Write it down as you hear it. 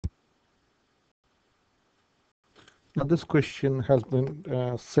Now this question has been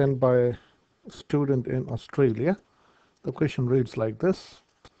sent by a student in Australia. The question reads like this.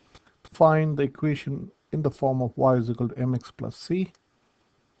 Find the equation in the form of y is equal to mx plus c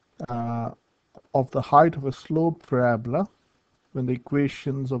of the height of a sloped parabola when the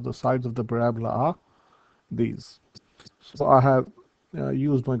equations of the sides of the parabola are these. So I have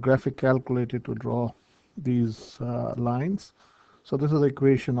used my graphic calculator to draw these lines. So this is the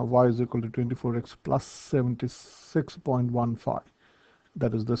equation of y is equal to 24x plus 76.15.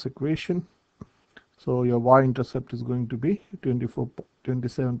 That is this equation. So your y-intercept is going to be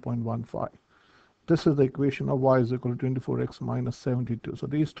 27.15. This is the equation of y is equal to 24x minus 72. So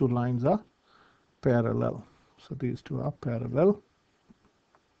these two lines are parallel. So these two are parallel.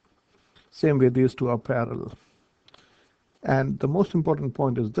 Same way these two are parallel. And the most important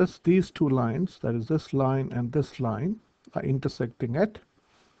point is this, these two lines, that is this line and this line, are intersecting at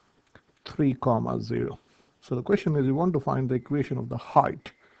 3, 0. So the question is, you want to find the equation of the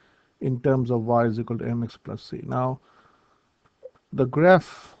height in terms of y is equal to mx plus c. Now, the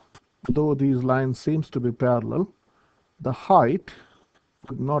graph, though these lines seems to be parallel, the height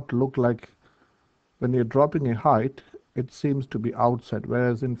would not look like, when you're dropping a height, it seems to be outside,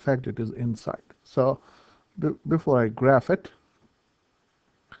 whereas in fact it is inside. So before I graph it,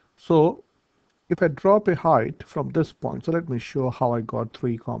 so if I drop a height from this point, so let me show how I got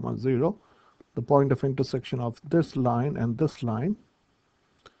 3, 0, the point of intersection of this line and this line,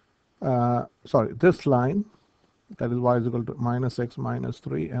 this line, that is y is equal to minus x minus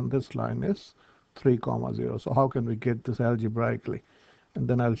 3, and this line is 3, 0. So how can we get this algebraically? And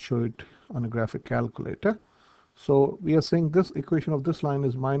then I'll show it on a graphic calculator. So we are saying this equation of this line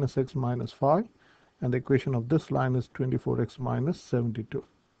is minus x minus 5, and the equation of this line is 24x minus 72.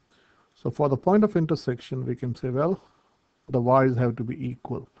 So for the point of intersection, we can say, well, the y's have to be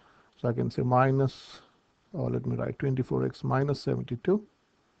equal. So I can say minus, or let me write 24x minus 72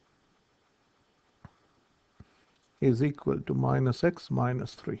 is equal to minus x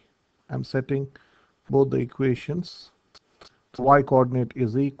minus 3. I'm setting both the equations. The y coordinate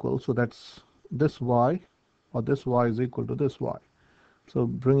is equal, so that's this y, or this y is equal to this y. So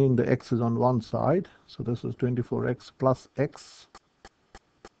bringing the x's on one side, so this is 24x plus x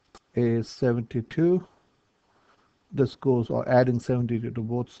is 72. This goes, or adding 72 to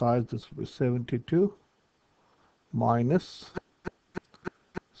both sides, this will be 72 minus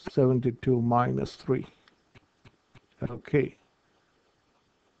 72 minus 3. Okay.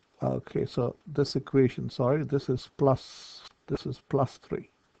 Okay, so this equation, sorry, this is plus 3.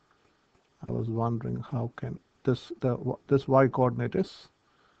 I was wondering how can this, this y coordinate is,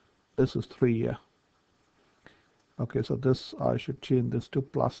 this is 3 here. Okay, so this, I should change this to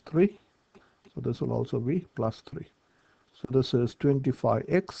plus 3. So this will also be plus 3. So this is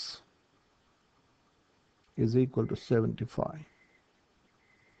 25x is equal to 75.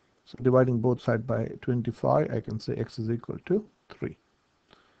 So dividing both sides by 25, I can say x is equal to 3.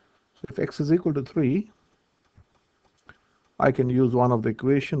 So if x is equal to 3, I can use one of the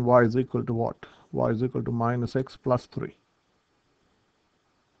equation, y is equal to what? Y is equal to minus x plus 3.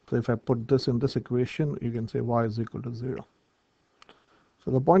 So if I put this in this equation, you can say y is equal to 0.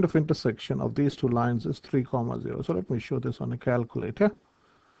 So the point of intersection of these two lines is 3, 0. So let me show this on a calculator.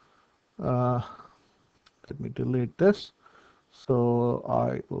 Let me delete this. So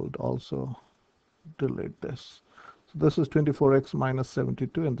I would also delete this. So this is 24x minus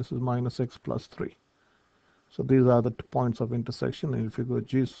 72, and this is minus x plus 3. So these are the points of intersection. And if you go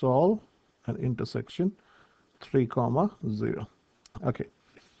G solve and intersection 3, 0. Okay.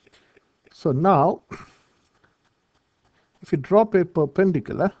 So now, if you drop a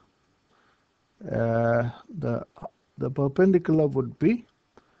perpendicular, the perpendicular would be,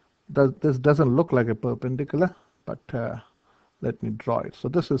 this doesn't look like a perpendicular, but let me draw it. So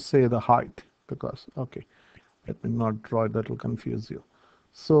this is, say, the height, because, okay, let me not draw it, that will confuse you.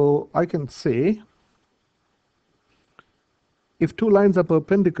 So I can say, if two lines are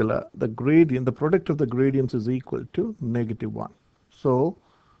perpendicular, the gradient, the product of the gradients is equal to -1. So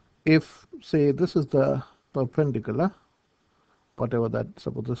if, say, this is the perpendicular, whatever that,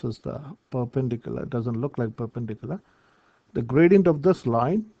 suppose this is the perpendicular, it doesn't look like perpendicular, the gradient of this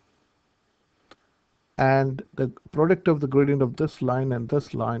line and the product of the gradient of this line and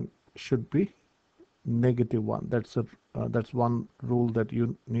this line should be -1. That's one rule that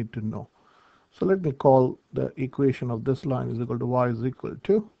you need to know. So let me call the equation of this line is equal to y is equal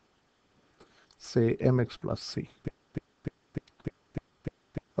to, say, mx plus c.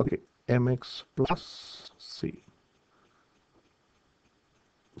 Okay, mx plus c.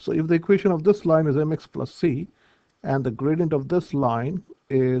 So if the equation of this line is mx plus c and the gradient of this line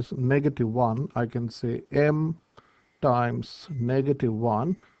is -1, I can say m times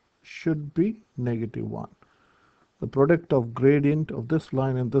 -1 should be -1. The product of gradient of this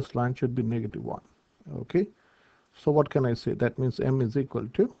line and this line should be -1. Okay, so what can I say? That means m is equal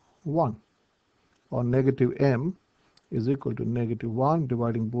to 1, or negative m is equal to -1,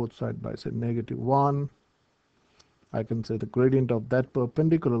 dividing both sides by, say, -1. I can say the gradient of that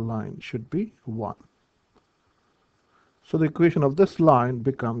perpendicular line should be 1. So the equation of this line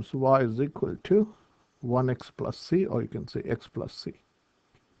becomes y is equal to 1x plus c, or you can say x plus c.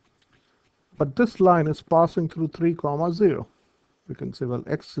 But this line is passing through 3, 0. We can say, well,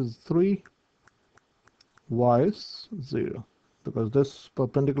 x is 3, y is 0, because this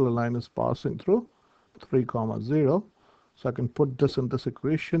perpendicular line is passing through 3, 0. So I can put this in this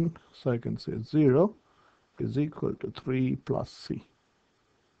equation. So I can say 0 is equal to 3 plus c,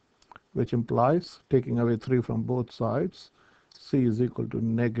 which implies, taking away 3 from both sides, c is equal to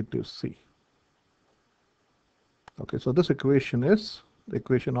 -c. Okay, so this equation is the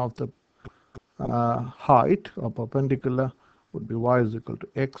equation of the height or perpendicular would be y is equal to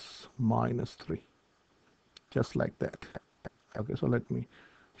x minus 3, just like that. Okay, so let me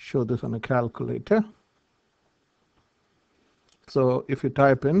show this on a calculator. So if you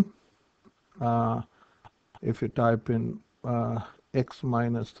type in x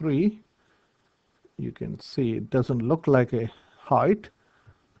minus 3, you can see it doesn't look like a height,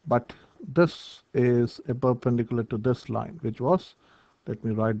 but this is a perpendicular to this line, which was, let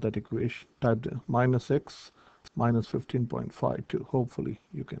me write that equation, type the -x minus 15.52. Hopefully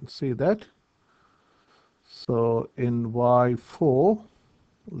you can see that. So in y4,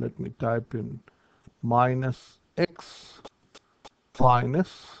 let me type in minus x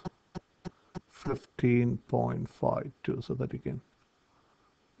minus 15.52, so that you can,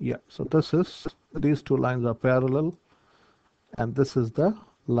 yeah, so these two lines are parallel, and this is the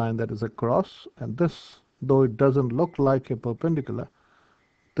line that is across, and this, though it doesn't look like a perpendicular,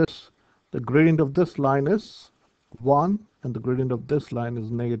 the gradient of this line is 1 and the gradient of this line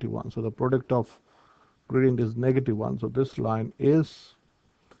is -1. So the product of gradient is -1. So this line is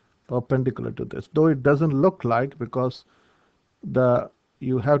perpendicular to this, though it doesn't look like, because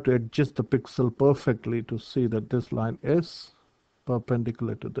you have to adjust the pixel perfectly to see that this line is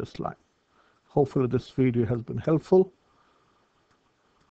perpendicular to this line. Hopefully this video has been helpful.